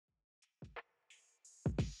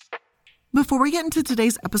Before we get into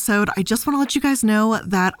today's episode, I just want to let you guys know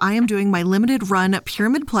that I am doing my limited run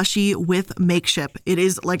pyramid plushie with Makeship. It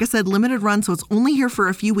is, like I said, limited run, so it's only here for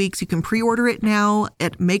a few weeks. You can pre-order it now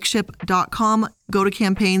at makeship.com. Go to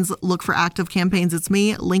campaigns, look for active campaigns. It's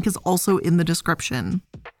me. Link is also in the description.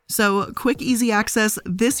 So quick, easy access.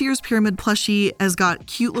 This year's pyramid plushie has got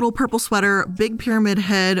cute little purple sweater, big pyramid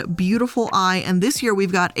head, beautiful eye, and this year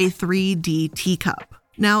we've got a 3D teacup.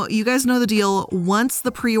 Now, you guys know the deal. Once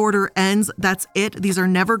the pre-order ends, that's it. These are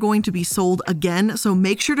never going to be sold again, so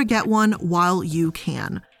make sure to get one while you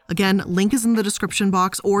can. Again, link is in the description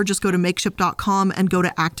box, or just go to makeship.com and go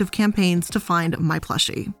to active campaigns to find my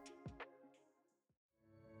plushie.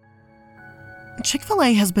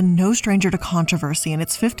 Chick-Fil-A has been no stranger to controversy in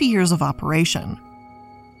its 50 years of operation.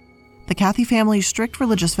 The Cathy family's strict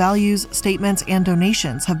religious values, statements, and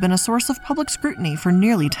donations have been a source of public scrutiny for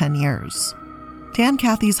nearly 10 years. Dan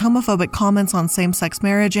Cathy's homophobic comments on same-sex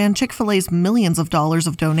marriage and Chick-fil-A's millions of dollars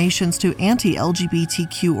of donations to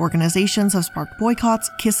anti-LGBTQ organizations have sparked boycotts,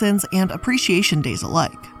 kiss-ins, and appreciation days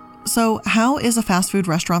alike. So how is a fast food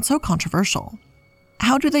restaurant so controversial?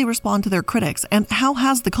 How do they respond to their critics, and how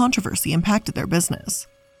has the controversy impacted their business?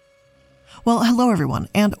 Well, hello everyone,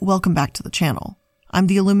 and welcome back to the channel. I'm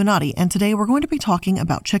the Illuminati, and today we're going to be talking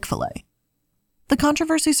about Chick-fil-A. The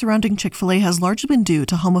controversy surrounding Chick-fil-A has largely been due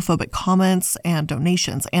to homophobic comments and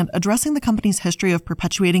donations, and addressing the company's history of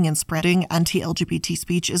perpetuating and spreading anti-LGBT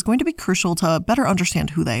speech is going to be crucial to better understand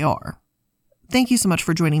who they are. Thank you so much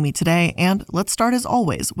for joining me today, and let's start as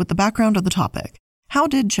always with the background of the topic. How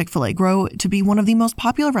did Chick-fil-A grow to be one of the most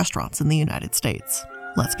popular restaurants in the United States?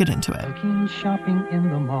 Let's get into it. Shopping in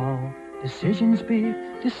the mall. Decisions big,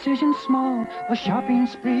 decisions small. A shopping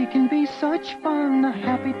spree can be such fun. A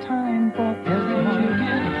happy time for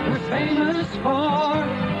everyone. We're famous for.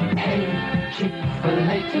 Hey,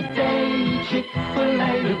 Chick-fil-A today.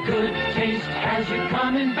 Chick-fil-A, the good taste has you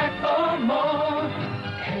coming back for more.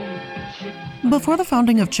 Hey, Chick-fil-A. Before the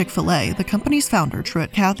founding of Chick-fil-A, the company's founder,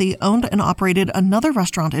 Truett Cathy, owned and operated another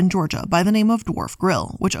restaurant in Georgia by the name of Dwarf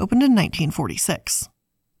Grill, which opened in 1946.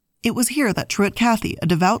 It was here that Truett Cathy, a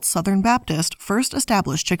devout Southern Baptist, first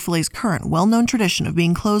established Chick-fil-A's current well-known tradition of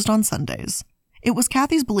being closed on Sundays. It was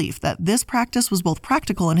Cathy's belief that this practice was both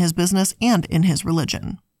practical in his business and in his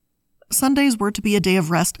religion. Sundays were to be a day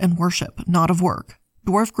of rest and worship, not of work.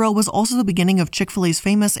 Dwarf Grill was also the beginning of Chick-fil-A's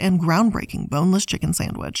famous and groundbreaking boneless chicken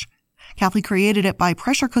sandwich. Cathy created it by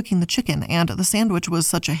pressure cooking the chicken, and the sandwich was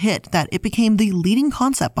such a hit that it became the leading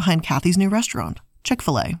concept behind Cathy's new restaurant,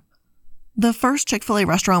 Chick-fil-A. The first Chick-fil-A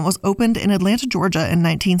restaurant was opened in Atlanta, Georgia in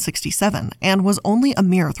 1967 and was only a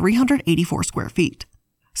mere 384 square feet.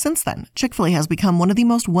 Since then, Chick-fil-A has become one of the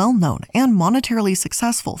most well-known and monetarily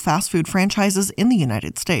successful fast food franchises in the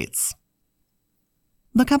United States.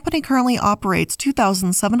 The company currently operates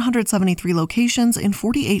 2,773 locations in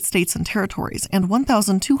 48 states and territories and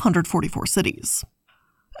 1,244 cities.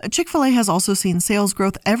 Chick-fil-A has also seen sales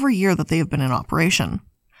growth every year that they have been in operation.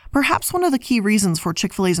 Perhaps one of the key reasons for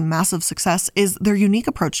Chick-fil-A's massive success is their unique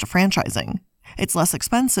approach to franchising. It's less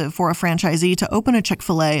expensive for a franchisee to open a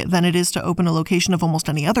Chick-fil-A than it is to open a location of almost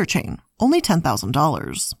any other chain, only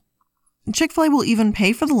 $10,000. Chick-fil-A will even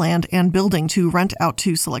pay for the land and building to rent out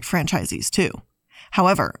to select franchisees too.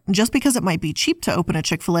 However, just because it might be cheap to open a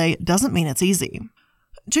Chick-fil-A doesn't mean it's easy.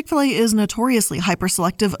 Chick-fil-A is notoriously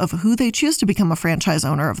hyper-selective of who they choose to become a franchise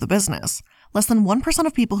owner of the business. Less than 1%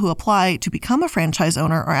 of people who apply to become a franchise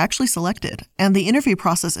owner are actually selected, and the interview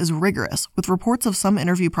process is rigorous, with reports of some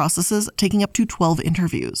interview processes taking up to 12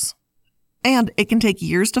 interviews. And it can take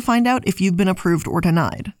years to find out if you've been approved or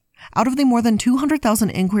denied. Out of the more than 200,000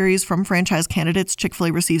 inquiries from franchise candidates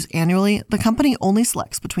Chick-fil-A receives annually, the company only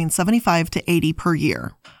selects between 75 to 80 per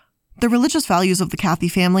year. The religious values of the Cathy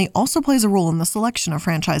family also plays a role in the selection of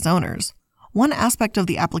franchise owners. One aspect of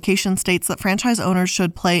the application states that franchise owners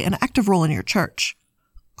should play an active role in your church.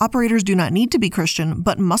 Operators do not need to be Christian,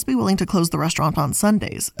 but must be willing to close the restaurant on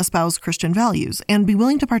Sundays, espouse Christian values, and be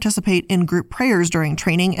willing to participate in group prayers during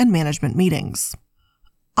training and management meetings.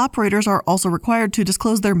 Operators are also required to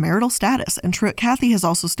disclose their marital status, and Truett Cathy has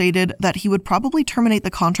also stated that he would probably terminate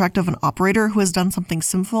the contract of an operator who has done something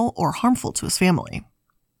sinful or harmful to his family.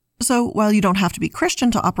 So, while you don't have to be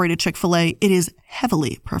Christian to operate a Chick-fil-A, it is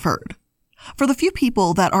heavily preferred. For the few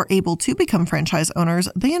people that are able to become franchise owners,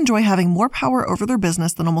 they enjoy having more power over their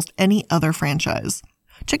business than almost any other franchise.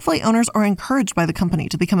 Chick-fil-A owners are encouraged by the company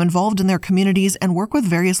to become involved in their communities and work with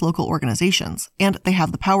various local organizations, and they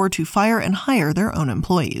have the power to fire and hire their own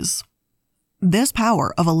employees. This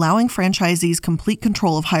power of allowing franchisees complete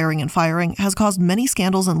control of hiring and firing has caused many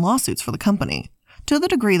scandals and lawsuits for the company. to the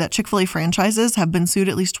degree that Chick-fil-A franchises have been sued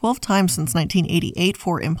at least 12 times since 1988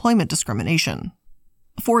 for employment discrimination.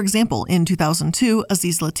 For example, in 2002,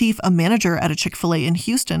 Aziz Latif, a manager at a Chick-fil-A in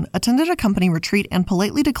Houston, attended a company retreat and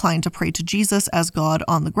politely declined to pray to Jesus as God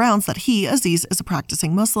on the grounds that he, Aziz, is a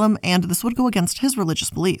practicing Muslim and this would go against his religious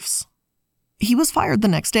beliefs. He was fired the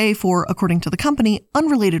next day for, according to the company,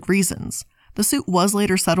 unrelated reasons. The suit was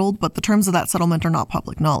later settled, but the terms of that settlement are not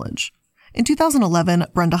public knowledge. In 2011,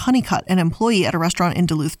 Brenda Honeycutt, an employee at a restaurant in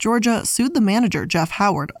Duluth, Georgia, sued the manager, Jeff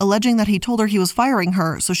Howard, alleging that he told her he was firing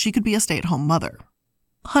her so she could be a stay-at-home mother.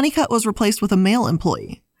 Honeycutt was replaced with a male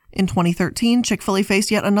employee. In 2013, Chick-fil-A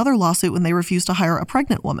faced yet another lawsuit when they refused to hire a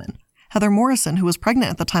pregnant woman. Heather Morrison, who was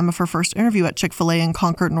pregnant at the time of her first interview at Chick-fil-A in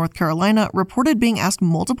Concord, North Carolina, reported being asked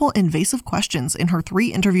multiple invasive questions in her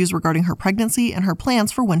 3 interviews regarding her pregnancy and her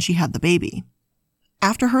plans for when she had the baby.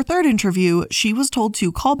 After her 3rd interview, she was told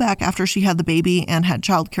to call back after she had the baby and had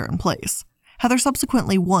childcare in place. Heather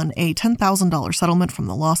subsequently won a $10,000 settlement from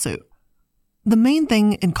the lawsuit. The main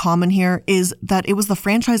thing in common here is that it was the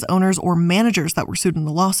franchise owners or managers that were sued in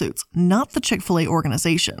the lawsuits, not the Chick-fil-A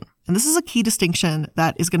organization. And this is a key distinction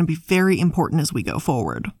that is going to be very important as we go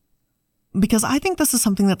forward. Because I think this is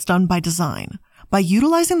something that's done by design. By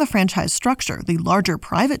utilizing the franchise structure, the larger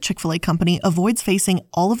private Chick-fil-A company avoids facing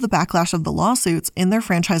all of the backlash of the lawsuits in their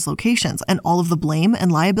franchise locations, and all of the blame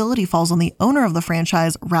and liability falls on the owner of the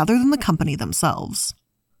franchise rather than the company themselves.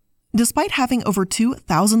 Despite having over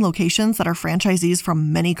 2,000 locations that are franchisees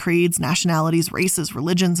from many creeds, nationalities, races,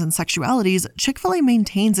 religions, and sexualities, Chick-fil-A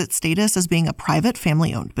maintains its status as being a private,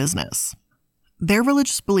 family-owned business. Their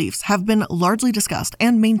religious beliefs have been largely discussed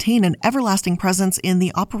and maintain an everlasting presence in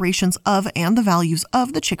the operations of and the values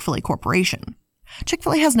of the Chick-fil-A Corporation.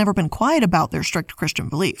 Chick-fil-A has never been quiet about their strict Christian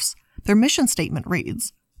beliefs. Their mission statement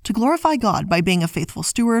reads, "To glorify God by being a faithful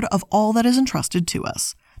steward of all that is entrusted to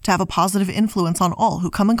us, to have a positive influence on all who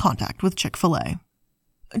come in contact with Chick-fil-A."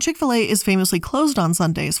 Chick-fil-A is famously closed on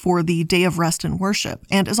Sundays for the day of rest and worship,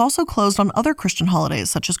 and is also closed on other Christian holidays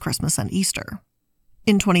such as Christmas and Easter.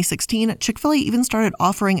 In 2016, Chick-fil-A even started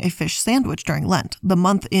offering a fish sandwich during Lent, the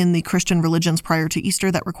month in the Christian religions prior to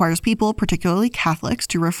Easter that requires people, particularly Catholics,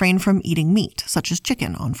 to refrain from eating meat, such as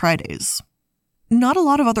chicken, on Fridays. Not a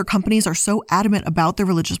lot of other companies are so adamant about their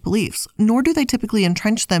religious beliefs, nor do they typically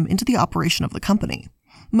entrench them into the operation of the company.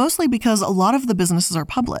 Mostly because a lot of the businesses are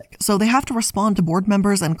public, so they have to respond to board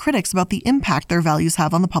members and critics about the impact their values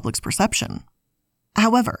have on the public's perception.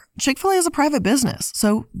 However, Chick-fil-A is a private business,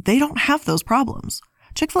 so they don't have those problems.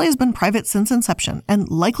 Chick-fil-A has been private since inception and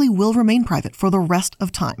likely will remain private for the rest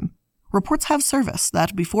of time. Reports have surfaced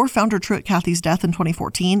that before founder Truett Cathy's death in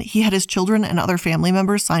 2014, he had his children and other family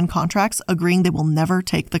members sign contracts agreeing they will never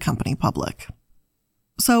take the company public.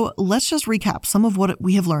 So let's just recap some of what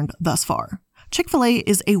we have learned thus far. Chick-fil-A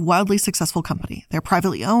is a wildly successful company. They're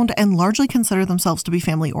privately owned and largely consider themselves to be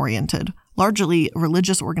family-oriented, largely a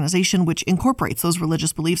religious organization which incorporates those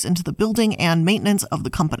religious beliefs into the building and maintenance of the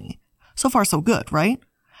company. So far, so good, right?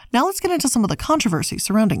 Now let's get into some of the controversy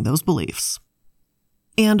surrounding those beliefs.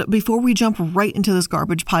 And before we jump right into this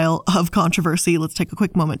garbage pile of controversy, let's take a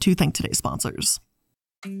quick moment to thank today's sponsors.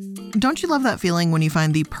 Don't you love that feeling when you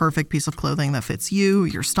find the perfect piece of clothing that fits you,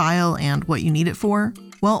 your style, and what you need it for?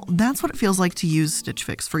 Well, that's what it feels like to use Stitch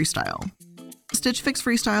Fix Freestyle. Stitch Fix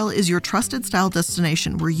Freestyle is your trusted style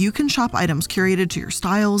destination where you can shop items curated to your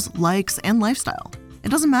styles, likes, and lifestyle. It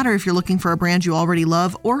doesn't matter if you're looking for a brand you already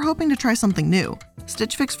love or hoping to try something new.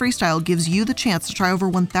 Stitch Fix Freestyle gives you the chance to try over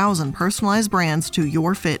 1,000 personalized brands to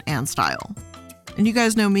your fit and style. And you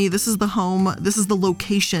guys know me, this is the home, this is the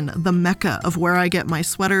location, the mecca of where I get my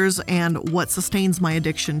sweaters and what sustains my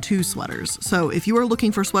addiction to sweaters. So if you are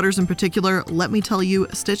looking for sweaters in particular, let me tell you,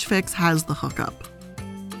 Stitch Fix has the hookup.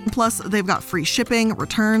 Plus, they've got free shipping,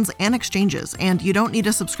 returns, and exchanges, and you don't need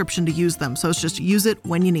a subscription to use them, so it's just use it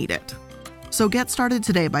when you need it. So get started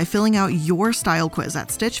today by filling out your style quiz at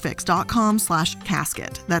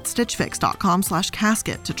stitchfix.com/casket. That's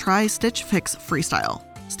stitchfix.com/casket to try Stitch Fix Freestyle.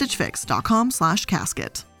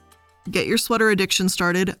 stitchfix.com/casket. Get your sweater addiction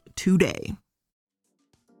started today.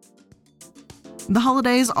 The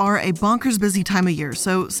holidays are a bonkers busy time of year,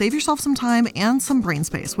 so save yourself some time and some brain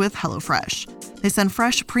space with HelloFresh. They send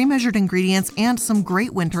fresh, pre-measured ingredients and some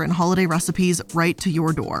great winter and holiday recipes right to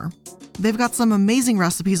your door. They've got some amazing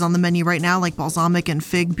recipes on the menu right now, like balsamic and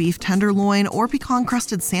fig beef tenderloin or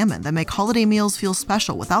pecan-crusted salmon that make holiday meals feel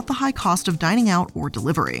special without the high cost of dining out or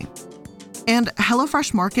delivery. And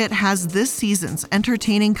HelloFresh Market has this season's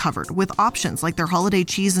entertaining covered with options like their holiday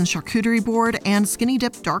cheese and charcuterie board and skinny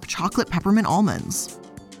dip dark chocolate peppermint almonds.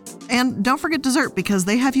 And don't forget dessert because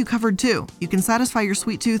they have you covered too. You can satisfy your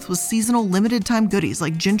sweet tooth with seasonal limited time goodies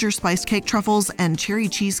like ginger spiced cake truffles and cherry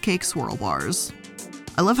cheesecake swirl bars.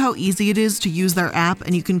 I love how easy it is to use their app,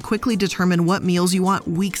 and you can quickly determine what meals you want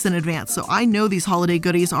weeks in advance. So I know these holiday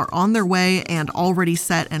goodies are on their way and already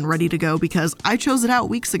set and ready to go because I chose it out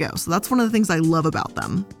weeks ago. So that's one of the things I love about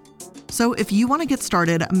them. So if you want to get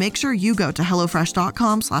started, make sure you go to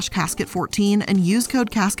hellofresh.com/casket14 and use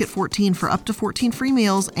code casket14 for up to 14 free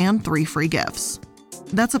meals and 3 free gifts.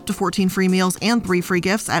 That's up to 14 free meals and 3 free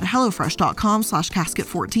gifts at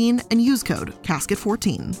hellofresh.com/casket14 and use code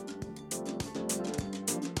casket14.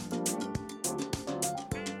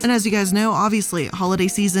 And as you guys know, obviously, holiday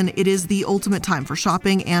season, it is the ultimate time for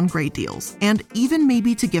shopping and great deals, and even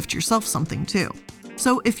maybe to gift yourself something too.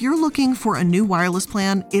 So if you're looking for a new wireless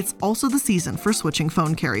plan, it's also the season for switching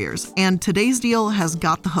phone carriers, and today's deal has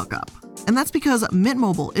got the hookup. And that's because Mint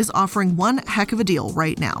Mobile is offering one heck of a deal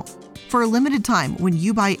right now. For a limited time, when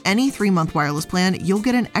you buy any 3-month wireless plan, you'll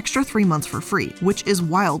get an extra 3 months for free, which is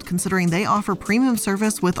wild considering they offer premium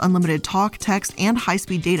service with unlimited talk, text, and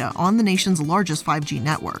high-speed data on the nation's largest 5G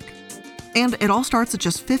network. And it all starts at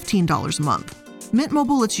just $15 a month. Mint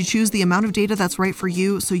Mobile lets you choose the amount of data that's right for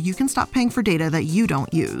you so you can stop paying for data that you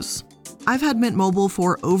don't use. I've had Mint Mobile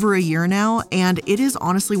for over a year now, and it is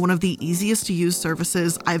honestly one of the easiest to use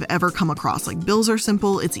services I've ever come across. Like, bills are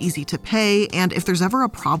simple, it's easy to pay, and if there's ever a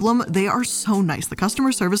problem, they are so nice. The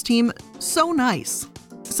customer service team, so nice.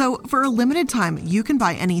 So for a limited time, you can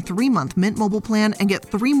buy any 3-month Mint Mobile plan and get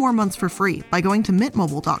 3 more months for free by going to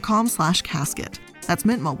mintmobile.com/casket. That's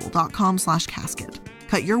mintmobile.com/casket.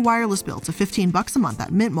 Cut your wireless bill to $15 a month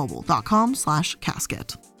at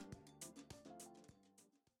mintmobile.com/casket.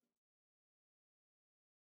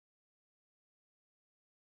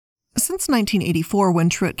 Since 1984, when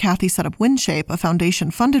Truett Cathy set up WinShape, a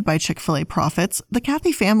foundation funded by Chik-Fil-A profits, the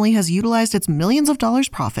Cathy family has utilized its millions of dollars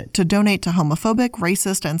profit to donate to homophobic,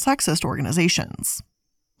 racist, and sexist organizations.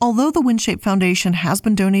 Although the WinShape Foundation has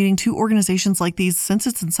been donating to organizations like these since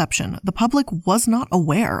its inception, the public was not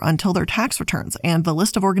aware until their tax returns and the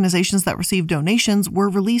list of organizations that received donations were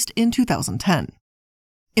released in 2010.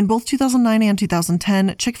 In both 2009 and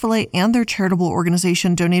 2010, Chik-Fil-A and their charitable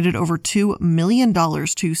organization donated over $2 million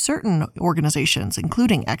to certain organizations,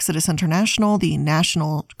 including Exodus International, the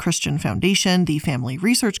National Christian Foundation, the Family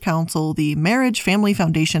Research Council, the Marriage Family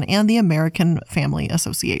Foundation, and the American Family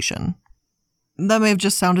Association. That may have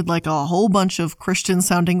just sounded like a whole bunch of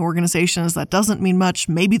Christian-sounding organizations. That doesn't mean much.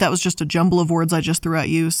 Maybe that was just a jumble of words I just threw at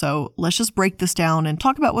you, so let's just break this down and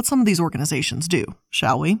talk about what some of these organizations do,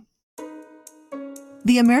 shall we?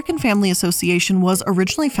 The American Family Association was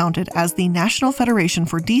originally founded as the National Federation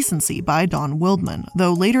for Decency by Don Wildman,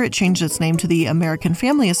 though later it changed its name to the American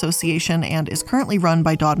Family Association and is currently run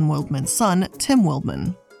by Don Wildman's son, Tim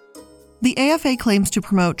Wildman. The AFA claims to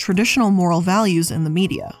promote traditional moral values in the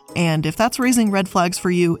media, and if that's raising red flags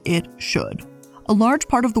for you, it should. A large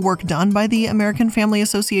part of the work done by the American Family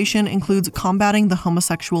Association includes combating the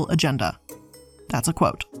homosexual agenda. That's a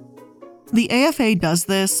quote. The AFA does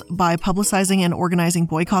this by publicizing and organizing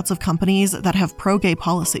boycotts of companies that have pro-gay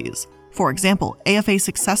policies. For example, AFA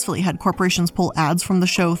successfully had corporations pull ads from the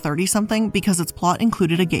show 30-something because its plot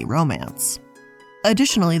included a gay romance.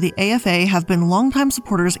 Additionally, the AFA have been longtime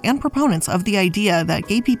supporters and proponents of the idea that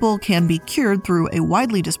gay people can be cured through a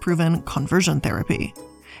widely disproven conversion therapy.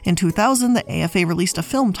 In 2000, the AFA released a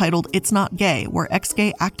film titled It's Not Gay, where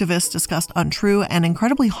ex-gay activists discussed untrue and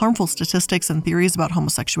incredibly harmful statistics and theories about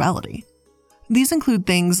homosexuality. These include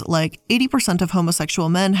things like 80% of homosexual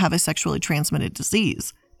men have a sexually transmitted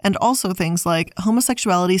disease, and also things like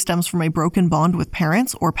homosexuality stems from a broken bond with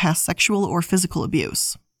parents or past sexual or physical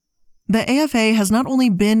abuse. The AFA has not only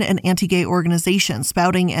been an anti-gay organization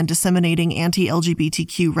spouting and disseminating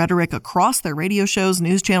anti-LGBTQ rhetoric across their radio shows,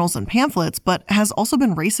 news channels, and pamphlets, but has also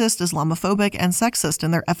been racist, Islamophobic, and sexist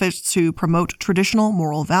in their efforts to promote traditional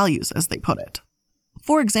moral values, as they put it.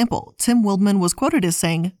 For example, Tim Wildman was quoted as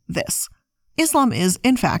saying this: Islam is,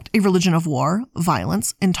 in fact, a religion of war,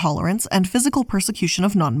 violence, intolerance, and physical persecution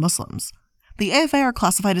of non-Muslims. The AFA are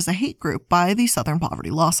classified as a hate group by the Southern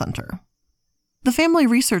Poverty Law Center. The Family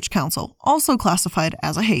Research Council, also classified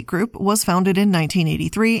as a hate group, was founded in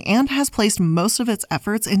 1983 and has placed most of its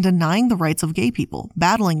efforts in denying the rights of gay people,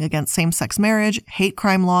 battling against same-sex marriage, hate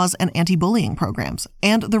crime laws, and anti-bullying programs,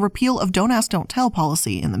 and the repeal of Don't Ask, Don't Tell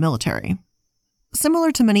policy in the military.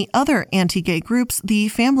 Similar to many other anti-gay groups, the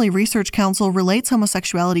Family Research Council relates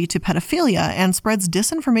homosexuality to pedophilia and spreads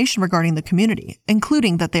disinformation regarding the community,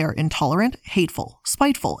 including that they are intolerant, hateful,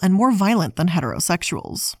 spiteful, and more violent than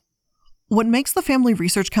heterosexuals. What makes the Family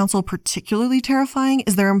Research Council particularly terrifying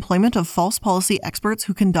is their employment of false policy experts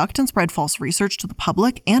who conduct and spread false research to the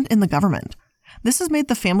public and in the government. This has made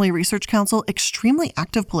the Family Research Council extremely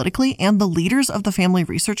active politically, and the leaders of the Family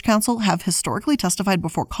Research Council have historically testified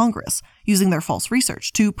before Congress, using their false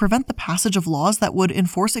research to prevent the passage of laws that would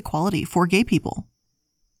enforce equality for gay people.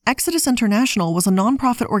 Exodus International was a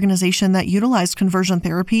nonprofit organization that utilized conversion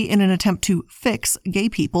therapy in an attempt to fix gay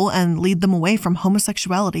people and lead them away from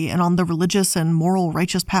homosexuality and on the religious and moral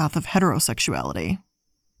righteous path of heterosexuality.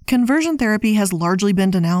 Conversion therapy has largely been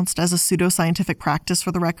denounced as a pseudoscientific practice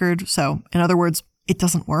for the record, so, in other words, it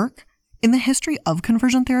doesn't work. In the history of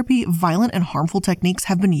conversion therapy, violent and harmful techniques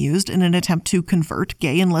have been used in an attempt to convert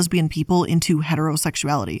gay and lesbian people into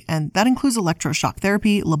heterosexuality, and that includes electroshock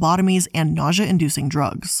therapy, lobotomies, and nausea-inducing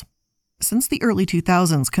drugs. Since the early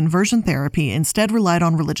 2000s, conversion therapy instead relied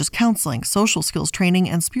on religious counseling, social skills training,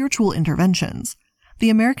 and spiritual interventions.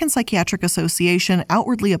 The American Psychiatric Association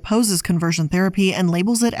outwardly opposes conversion therapy and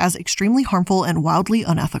labels it as extremely harmful and wildly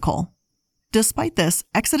unethical. Despite this,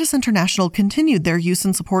 Exodus International continued their use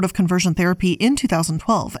and support of conversion therapy in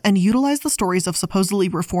 2012 and utilized the stories of supposedly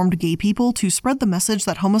reformed gay people to spread the message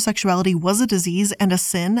that homosexuality was a disease and a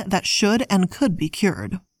sin that should and could be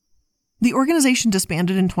cured. The organization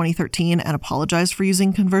disbanded in 2013 and apologized for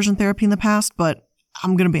using conversion therapy in the past, but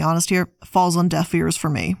I'm going to be honest here, falls on deaf ears for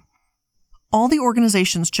me. All the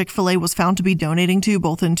organizations Chick-Fil-A was found to be donating to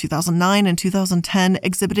both in 2009 and 2010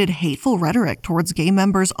 exhibited hateful rhetoric towards gay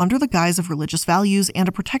members under the guise of religious values and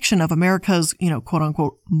a protection of America's,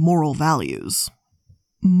 quote-unquote, moral values.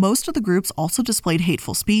 Most of the groups also displayed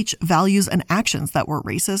hateful speech, values, and actions that were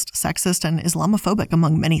racist, sexist, and Islamophobic,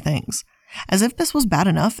 among many things. As if this was bad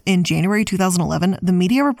enough, in January 2011, the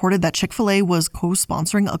media reported that Chick-fil-A was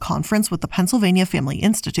co-sponsoring a conference with the Pennsylvania Family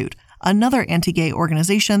Institute, another anti-gay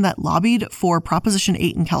organization that lobbied for Proposition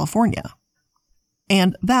 8 in California.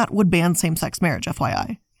 And that would ban same-sex marriage,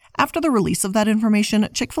 FYI. After the release of that information,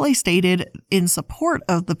 Chick-fil-A stated in support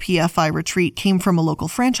of the PFI retreat came from a local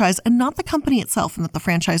franchise and not the company itself, and that the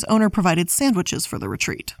franchise owner provided sandwiches for the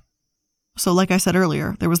retreat. So like I said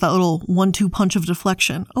earlier, there was that little 1-2 punch of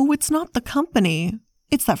deflection. Oh, it's not the company,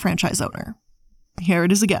 it's that franchise owner. Here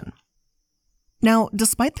it is again. Now,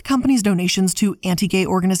 despite the company's donations to anti-gay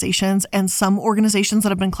organizations and some organizations that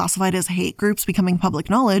have been classified as hate groups becoming public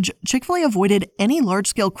knowledge, Chick-fil-A avoided any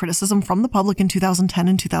large-scale criticism from the public in 2010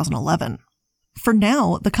 and 2011. For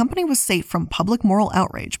now, the company was safe from public moral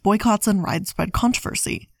outrage, boycotts, and widespread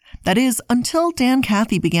controversy. That is, until Dan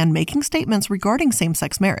Cathy began making statements regarding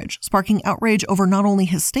same-sex marriage, sparking outrage over not only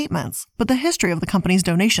his statements, but the history of the company's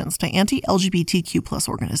donations to anti-LGBTQ+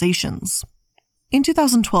 organizations. In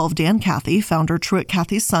 2012, Dan Cathy, founder Truett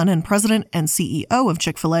Cathy's son and president and CEO of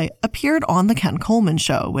Chick-fil-A, appeared on The Ken Coleman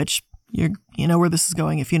Show, which you know where this is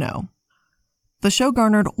going if you know. The show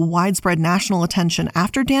garnered widespread national attention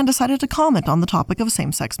after Dan decided to comment on the topic of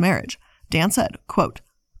same-sex marriage. Dan said, quote,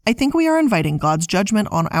 "I think we are inviting God's judgment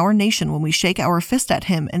on our nation when we shake our fist at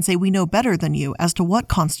him and say we know better than you as to what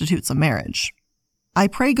constitutes a marriage. I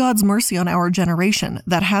pray God's mercy on our generation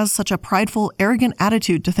that has such a prideful, arrogant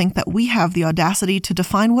attitude to think that we have the audacity to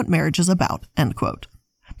define what marriage is about," end quote.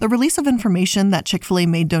 The release of information that Chick-fil-A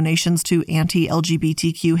made donations to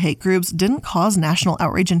anti-LGBTQ hate groups didn't cause national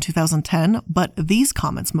outrage in 2010, but these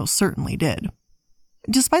comments most certainly did.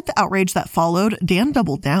 Despite the outrage that followed, Dan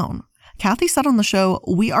doubled down. Cathy said on the show,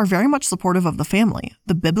 "We are very much supportive of the family,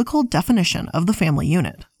 the biblical definition of the family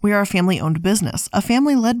unit. We are a family-owned business, a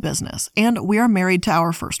family-led business, and we are married to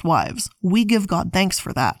our first wives. We give God thanks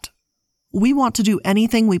for that. We want to do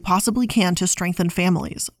anything we possibly can to strengthen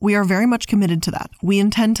families. We are very much committed to that. We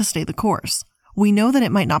intend to stay the course. We know that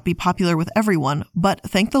it might not be popular with everyone, but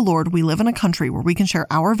thank the Lord we live in a country where we can share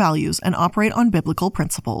our values and operate on biblical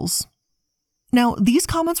principles." Now, these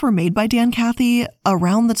comments were made by Dan Cathy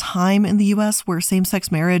around the time in the U.S. where same-sex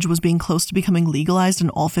marriage was being close to becoming legalized in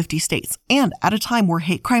all 50 states, and at a time where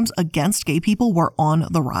hate crimes against gay people were on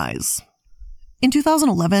the rise. In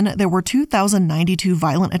 2011, there were 2,092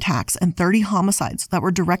 violent attacks and 30 homicides that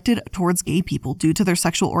were directed towards gay people due to their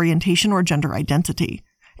sexual orientation or gender identity.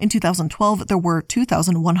 In 2012, there were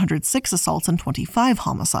 2,106 assaults and 25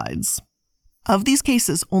 homicides. Of these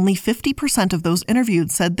cases, only 50% of those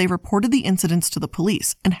interviewed said they reported the incidents to the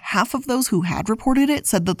police, and half of those who had reported it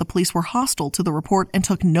said that the police were hostile to the report and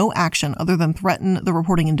took no action other than threaten the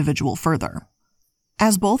reporting individual further.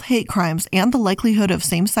 As both hate crimes and the likelihood of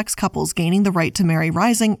same-sex couples gaining the right to marry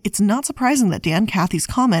rising, it's not surprising that Dan Cathy's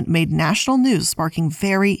comment made national news, sparking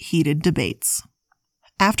very heated debates.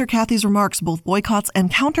 After Cathy's remarks, both boycotts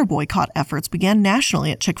and counter-boycott efforts began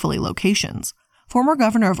nationally at Chick-fil-A locations. Former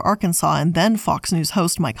governor of Arkansas and then Fox News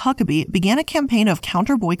host Mike Huckabee began a campaign of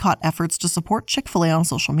counter-boycott efforts to support Chick-Fil-A on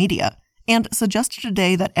social media and suggested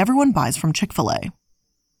today that everyone buys from Chick-Fil-A.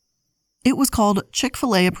 It was called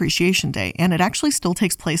Chick-Fil-A Appreciation Day, and it actually still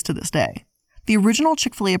takes place to this day. The original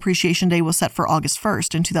Chick-Fil-A Appreciation Day was set for August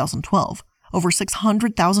 1st in 2012. Over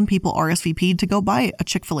 600,000 people RSVP'd to go buy a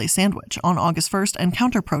Chick-fil-A sandwich on August 1st and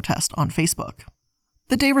counter-protest on Facebook.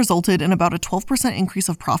 The day resulted in about a 12% increase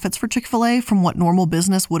of profits for Chick-fil-A from what normal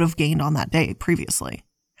business would have gained on that day previously.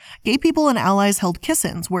 Gay people and allies held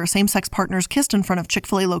kiss-ins where same-sex partners kissed in front of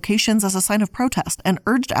Chick-fil-A locations as a sign of protest and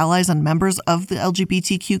urged allies and members of the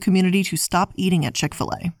LGBTQ community to stop eating at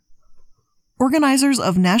Chick-fil-A. Organizers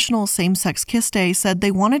of National Same-Sex Kiss Day said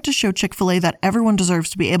they wanted to show Chick-fil-A that everyone deserves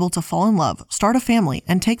to be able to fall in love, start a family,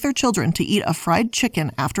 and take their children to eat a fried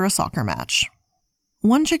chicken after a soccer match.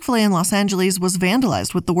 One Chick-fil-A in Los Angeles was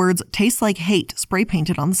vandalized with the words "Tastes like hate"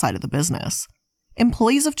 spray-painted on the side of the business.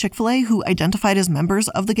 Employees of Chick-fil-A who identified as members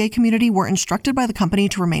of the gay community were instructed by the company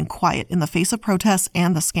to remain quiet in the face of protests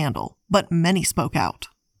and the scandal, but many spoke out.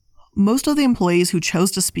 Most of the employees who chose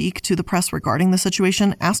to speak to the press regarding the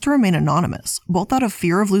situation asked to remain anonymous, both out of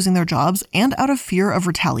fear of losing their jobs and out of fear of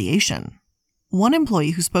retaliation. One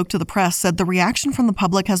employee who spoke to the press said the reaction from the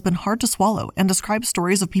public has been hard to swallow and described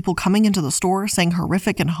stories of people coming into the store saying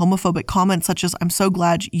horrific and homophobic comments such as "I'm so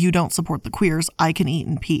glad you don't support the queers, I can eat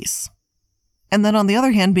in peace." And then on the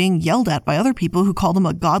other hand being yelled at by other people who called him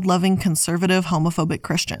a God-loving, conservative, homophobic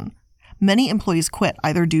Christian. Many employees quit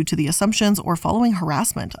either due to the assumptions or following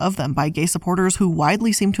harassment of them by gay supporters who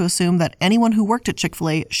widely seem to assume that anyone who worked at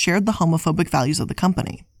Chick-fil-A shared the homophobic values of the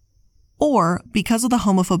company. Or because of the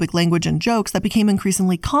homophobic language and jokes that became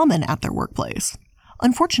increasingly common at their workplace.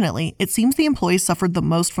 Unfortunately, it seems the employees suffered the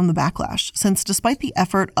most from the backlash, since despite the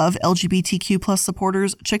effort of LGBTQ+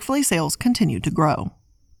 supporters, Chick-fil-A sales continued to grow.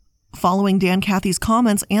 Following Dan Cathy's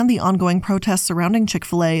comments and the ongoing protests surrounding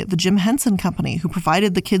Chick-fil-A, the Jim Henson Company, who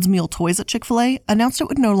provided the kids' meal toys at Chick-fil-A, announced it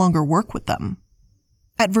would no longer work with them.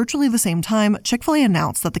 At virtually the same time, Chick-fil-A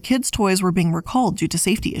announced that the kids' toys were being recalled due to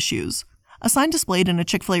safety issues. A sign displayed in a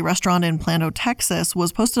Chick-fil-A restaurant in Plano, Texas,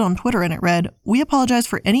 was posted on Twitter and it read, "We apologize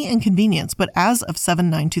for any inconvenience, but as of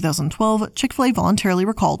 7/9/2012, Chick-fil-A voluntarily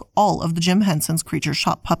recalled all of the Jim Henson's Creature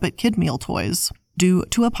Shop puppet kid meal toys due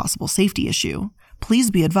to a possible safety issue. Please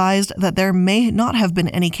be advised that there may not have been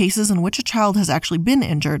any cases in which a child has actually been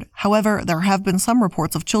injured. However, there have been some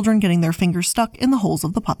reports of children getting their fingers stuck in the holes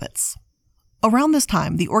of the puppets." Around this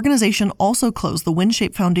time, the organization also closed the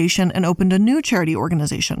WinShape Foundation and opened a new charity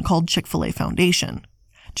organization called Chick-fil-A Foundation.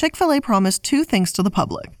 Chick-fil-A promised two things to the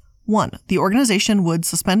public. One, the organization would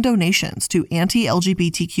suspend donations to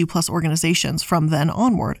anti-LGBTQ+ organizations from then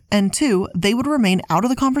onward, and two, they would remain out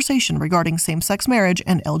of the conversation regarding same-sex marriage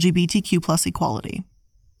and LGBTQ+ equality.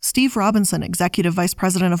 Steve Robinson, Executive Vice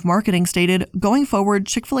President of Marketing, stated, "Going forward,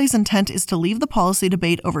 Chick-fil-A's intent is to leave the policy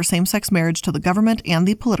debate over same-sex marriage to the government and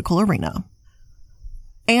the political arena."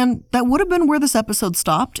 And that would have been where this episode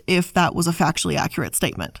stopped if that was a factually accurate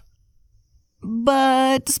statement.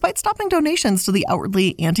 But despite stopping donations to the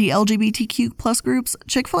outwardly anti-LGBTQ+ groups,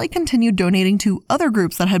 Chick-fil-A continued donating to other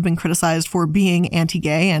groups that had been criticized for being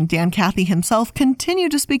anti-gay, and Dan Cathy himself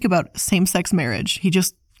continued to speak about same-sex marriage. He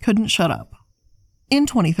just couldn't shut up. In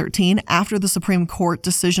 2013, after the Supreme Court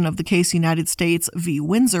decision of the case United States v.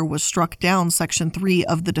 Windsor was struck down Section 3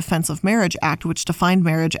 of the Defense of Marriage Act, which defined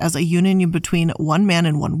marriage as a union between one man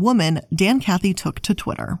and one woman, Dan Cathy took to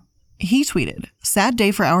Twitter. He tweeted, "Sad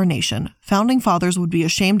day for our nation. Founding fathers would be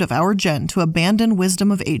ashamed of our gen to abandon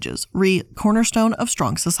wisdom of ages, cornerstone of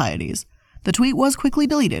strong societies." The tweet was quickly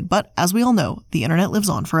deleted, but as we all know, the internet lives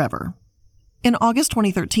on forever. In August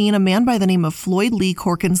 2013, a man by the name of Floyd Lee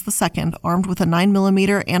Corkins II, armed with a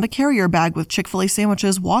 9mm and a carrier bag with Chick-fil-A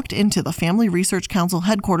sandwiches, walked into the Family Research Council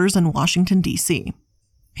headquarters in Washington, D.C.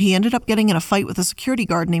 He ended up getting in a fight with a security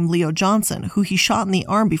guard named Leo Johnson, who he shot in the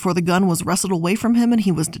arm before the gun was wrestled away from him and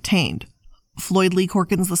he was detained. Floyd Lee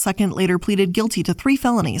Corkins II later pleaded guilty to 3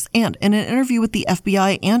 felonies and, in an interview with the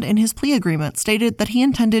FBI and in his plea agreement, stated that he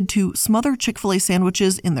intended to smother Chick-fil-A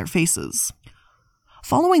sandwiches in their faces.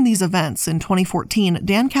 Following these events in 2014,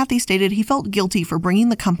 Dan Cathy stated he felt guilty for bringing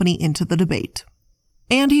the company into the debate.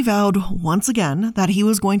 And he vowed, once again, that he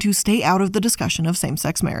was going to stay out of the discussion of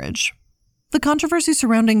same-sex marriage. The controversy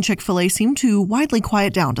surrounding Chick-fil-A seemed to widely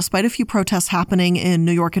quiet down despite a few protests happening in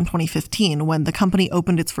New York in 2015 when the company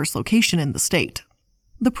opened its first location in the state.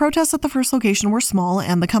 The protests at the first location were small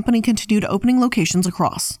and the company continued opening locations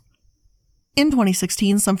across. In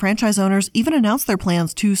 2016, some franchise owners even announced their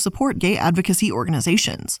plans to support gay advocacy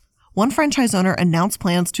organizations. One franchise owner announced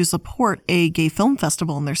plans to support a gay film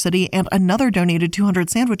festival in their city, and another donated 200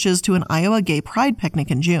 sandwiches to an Iowa gay pride picnic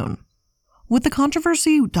in June. With the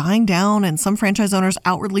controversy dying down and some franchise owners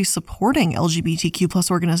outwardly supporting LGBTQ+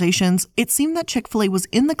 organizations, it seemed that Chick-fil-A was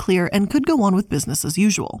in the clear and could go on with business as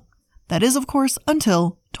usual. That is, of course,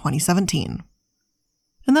 until 2017.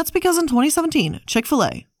 And that's because in 2017,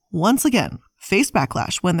 Chick-fil-A, once again, faced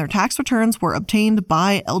backlash when their tax returns were obtained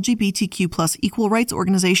by LGBTQ+ equal rights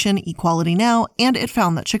organization Equality Now, and it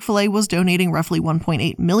found that Chick-fil-A was donating roughly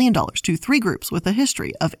 $1.8 million to 3 groups with a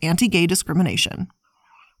history of anti-gay discrimination.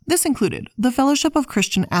 This included the Fellowship of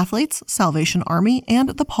Christian Athletes, Salvation Army, and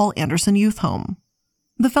the Paul Anderson Youth Home.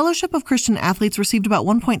 The Fellowship of Christian Athletes received about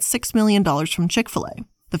 $1.6 million from Chick-fil-A.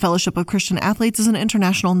 The Fellowship of Christian Athletes is an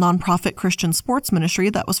international nonprofit Christian sports ministry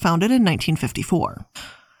that was founded in 1954.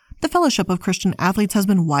 The Fellowship of Christian Athletes has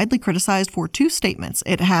been widely criticized for 2 statements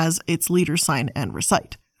it has its leaders sign and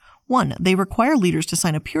recite. 1, they require leaders to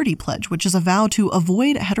sign a purity pledge, which is a vow to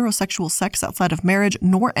avoid heterosexual sex outside of marriage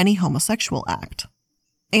nor any homosexual act.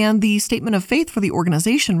 And the statement of faith for the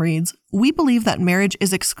organization reads, "We believe that marriage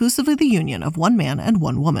is exclusively the union of one man and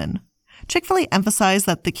one woman." Chick-fil-A emphasized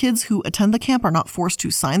that the kids who attend the camp are not forced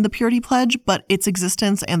to sign the purity pledge, but its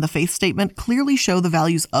existence and the faith statement clearly show the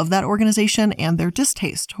values of that organization and their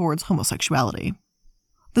distaste towards homosexuality.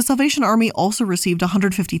 The Salvation Army also received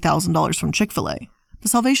 $150,000 from Chick-fil-A. The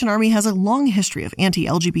Salvation Army has a long history of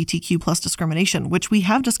anti-LGBTQ+ discrimination, which we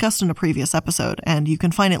have discussed in a previous episode, and you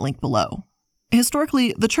can find it linked below.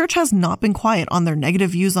 Historically, the church has not been quiet on their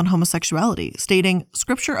negative views on homosexuality, stating,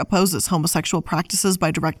 "Scripture opposes homosexual practices by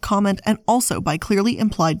direct comment and also by clearly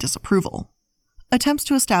implied disapproval." Attempts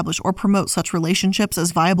to establish or promote such relationships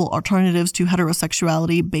as viable alternatives to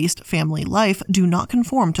heterosexuality-based family life do not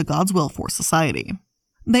conform to God's will for society.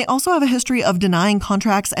 They also have a history of denying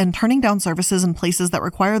contracts and turning down services in places that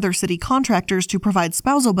require their city contractors to provide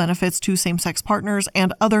spousal benefits to same-sex partners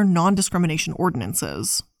and other non-discrimination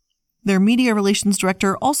ordinances. Their media relations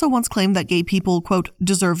director also once claimed that gay people, quote,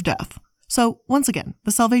 "deserve death." So, once again,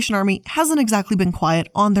 the Salvation Army hasn't exactly been quiet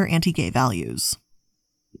on their anti-gay values.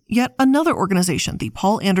 Yet another organization, the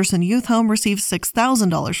Paul Anderson Youth Home, received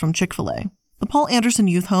 $6,000 from Chick-fil-A. The Paul Anderson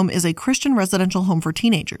Youth Home is a Christian residential home for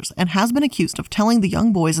teenagers and has been accused of telling the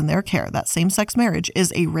young boys in their care that same-sex marriage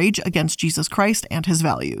is a rage against Jesus Christ and his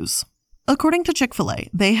values. According to Chick-fil-A,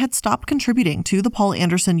 they had stopped contributing to the Paul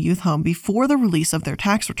Anderson Youth Home before the release of their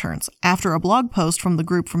tax returns, after a blog post from the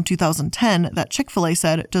group from 2010 that Chick-fil-A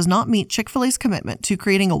said does not meet Chick-fil-A's commitment to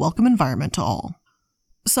creating a welcome environment to all.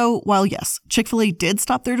 So, while yes, Chick-fil-A did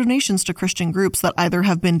stop their donations to Christian groups that either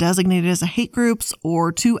have been designated as hate groups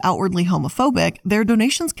or too outwardly homophobic, their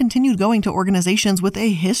donations continued going to organizations with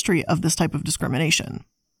a history of this type of discrimination.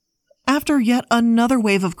 After yet another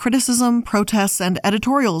wave of criticism, protests, and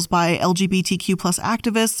editorials by LGBTQ+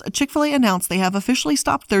 activists, Chick-fil-A announced they have officially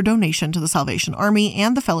stopped their donation to the Salvation Army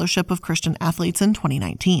and the Fellowship of Christian Athletes in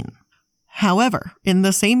 2019. However, in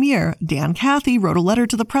the same year, Dan Cathy wrote a letter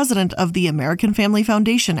to the president of the American Family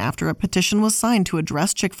Foundation after a petition was signed to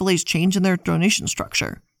address Chick-fil-A's change in their donation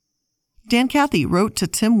structure. Dan Cathy wrote to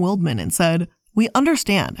Tim Wildman and said, "We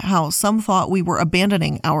understand how some thought we were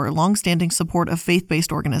abandoning our long-standing support of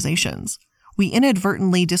faith-based organizations. We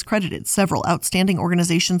inadvertently discredited several outstanding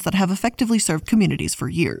organizations that have effectively served communities for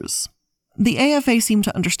years." The AFA seemed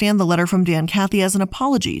to understand the letter from Dan Cathy as an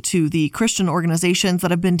apology to the Christian organizations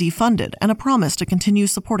that have been defunded and a promise to continue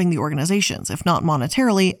supporting the organizations, if not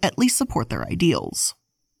monetarily, at least support their ideals.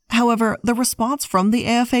 However, the response from the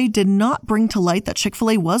AFA did not bring to light that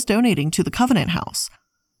Chick-fil-A was donating to the Covenant House,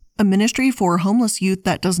 a ministry for homeless youth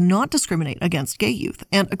that does not discriminate against gay youth,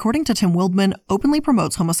 and according to Tim Wildman, openly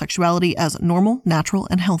promotes homosexuality as normal, natural,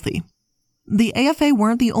 and healthy. The AFA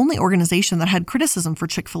weren't the only organization that had criticism for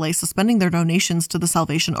Chick-fil-A suspending their donations to the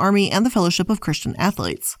Salvation Army and the Fellowship of Christian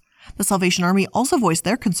Athletes. The Salvation Army also voiced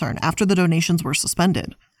their concern after the donations were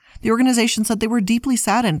suspended. The organization said they were deeply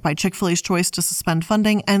saddened by Chick-fil-A's choice to suspend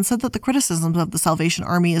funding and said that the criticisms of the Salvation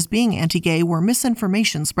Army as being anti-gay were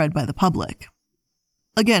misinformation spread by the public.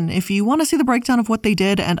 Again, if you want to see the breakdown of what they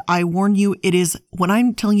did, and I warn you, when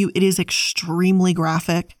I'm telling you it is extremely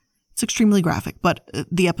graphic, it's extremely graphic, but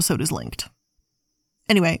the episode is linked.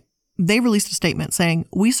 Anyway, they released a statement saying,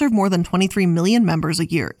 "We serve more than 23 million members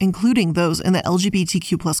a year, including those in the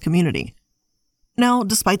LGBTQ+ community." Now,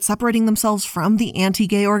 despite separating themselves from the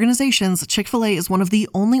anti-gay organizations, Chick-fil-A is one of the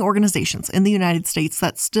only organizations in the United States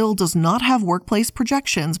that still does not have workplace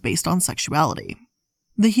projections based on sexuality.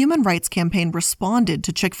 The Human Rights Campaign responded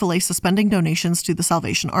to Chick-fil-A suspending donations to the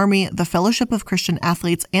Salvation Army, the Fellowship of Christian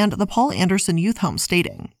Athletes, and the Paul Anderson Youth Home,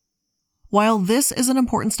 stating, While this is an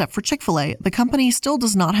important step for Chick-Fil-A, the company still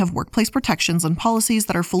does not have workplace protections and policies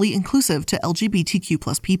that are fully inclusive to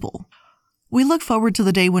LGBTQ+ people. We look forward to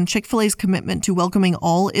the day when Chick-fil-A's commitment to welcoming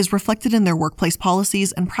all is reflected in their workplace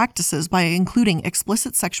policies and practices by including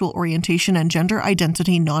explicit sexual orientation and gender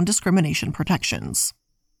identity non-discrimination protections.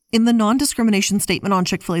 In the non-discrimination statement on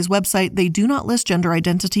Chick-fil-A's website, they do not list gender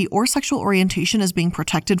identity or sexual orientation as being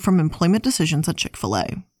protected from employment decisions at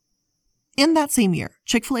Chick-fil-A. In that same year,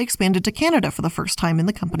 Chick-fil-A expanded to Canada for the first time in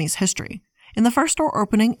the company's history. In the first store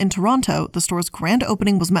opening in Toronto, the store's grand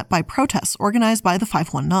opening was met by protests organized by the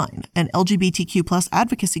 519, an LGBTQ+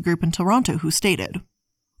 advocacy group in Toronto, who stated,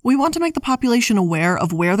 "We want to make the population aware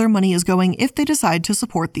of where their money is going if they decide to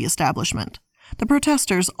support the establishment." The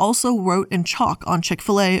protesters also wrote in chalk on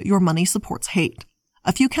Chick-fil-A, "Your money supports hate."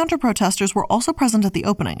 A few counter-protesters were also present at the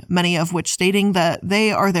opening, many of which stating that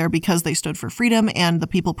they are there because they stood for freedom and the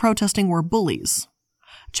people protesting were bullies.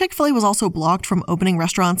 Chick-fil-A was also blocked from opening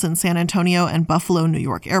restaurants in San Antonio and Buffalo, New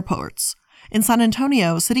York airports. In San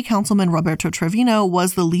Antonio, City Councilman Roberto Trevino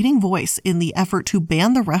was the leading voice in the effort to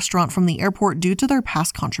ban the restaurant from the airport due to their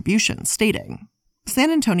past contributions, stating, "San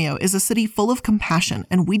Antonio is a city full of compassion,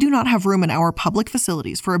 and we do not have room in our public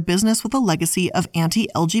facilities for a business with a legacy of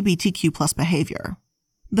anti-LGBTQ+ behavior."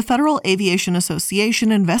 The Federal Aviation Association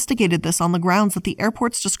investigated this on the grounds that the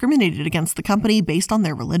airports discriminated against the company based on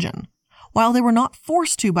their religion. While they were not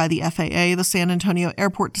forced to by the FAA, the San Antonio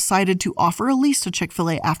airport decided to offer a lease to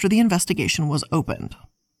Chick-fil-A after the investigation was opened.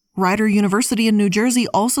 Rider University in New Jersey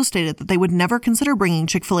also stated that they would never consider bringing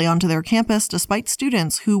Chick-fil-A onto their campus despite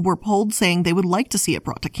students who were polled saying they would like to see it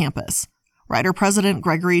brought to campus. Rider President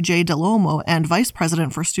Gregory J. Delomo and Vice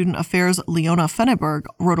President for Student Affairs Leona Fenneberg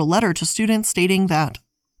wrote a letter to students stating that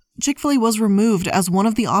Chick-fil-A was removed as one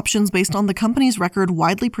of the options based on the company's record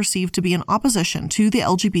widely perceived to be in opposition to the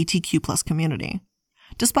LGBTQ+ community.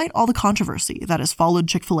 Despite all the controversy that has followed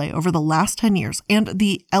Chick-fil-A over the last 10 years and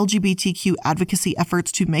the LGBTQ advocacy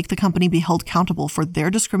efforts to make the company be held accountable for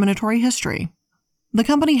their discriminatory history, the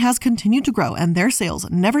company has continued to grow and their sales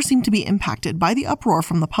never seem to be impacted by the uproar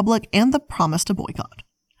from the public and the promise to boycott.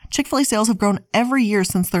 Chick-fil-A sales have grown every year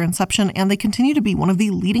since their inception, and they continue to be one of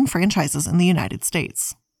the leading franchises in the United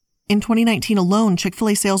States. In 2019 alone,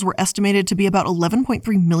 Chick-fil-A sales were estimated to be about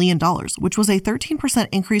 $11.3 million, which was a 13%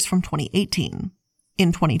 increase from 2018.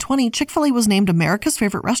 In 2020, Chick-fil-A was named America's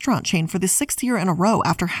favorite restaurant chain for the 6th year in a row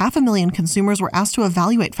after 500,000 consumers were asked to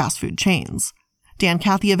evaluate fast food chains. Dan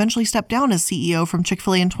Cathy eventually stepped down as CEO from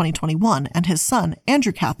Chick-fil-A in 2021, and his son,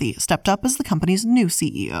 Andrew Cathy, stepped up as the company's new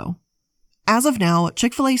CEO. As of now,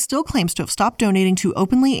 Chick-fil-A still claims to have stopped donating to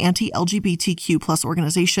openly anti-LGBTQ+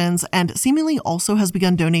 organizations and seemingly also has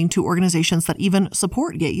begun donating to organizations that even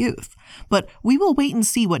support gay youth. But we will wait and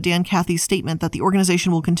see what Dan Cathy's statement that the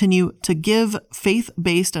organization will continue to give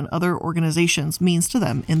faith-based and other organizations means to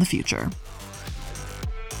them in the future.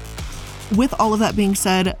 With all of that being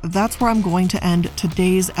said, that's where I'm going to end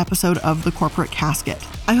today's episode of The Corporate Casket.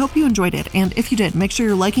 I hope you enjoyed it, and if you did, make sure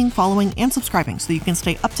you're liking, following, and subscribing so you can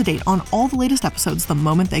stay up to date on all the latest episodes the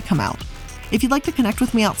moment they come out. If you'd like to connect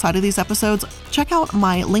with me outside of these episodes, check out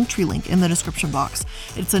my Linktree link in the description box.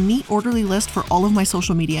 It's a neat, orderly list for all of my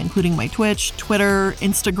social media, including my Twitch, Twitter,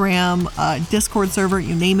 Instagram, Discord server,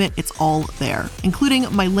 you name it, it's all there, including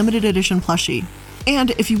my limited edition plushie.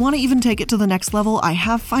 And if you want to even take it to the next level, I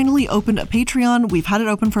have finally opened a Patreon. We've had it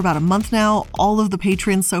open for about a month now. All of the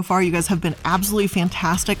patrons so far, you guys have been absolutely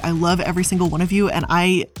fantastic. I love every single one of you, and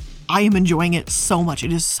I am enjoying it so much.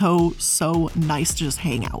 It is so nice to just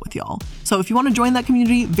hang out with y'all. So if you want to join that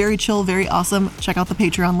community, very chill, very awesome, check out the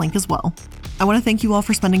Patreon link as well. I want to thank you all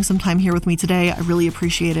for spending some time here with me today. I really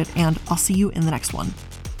appreciate it, and I'll see you in the next one.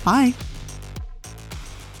 Bye.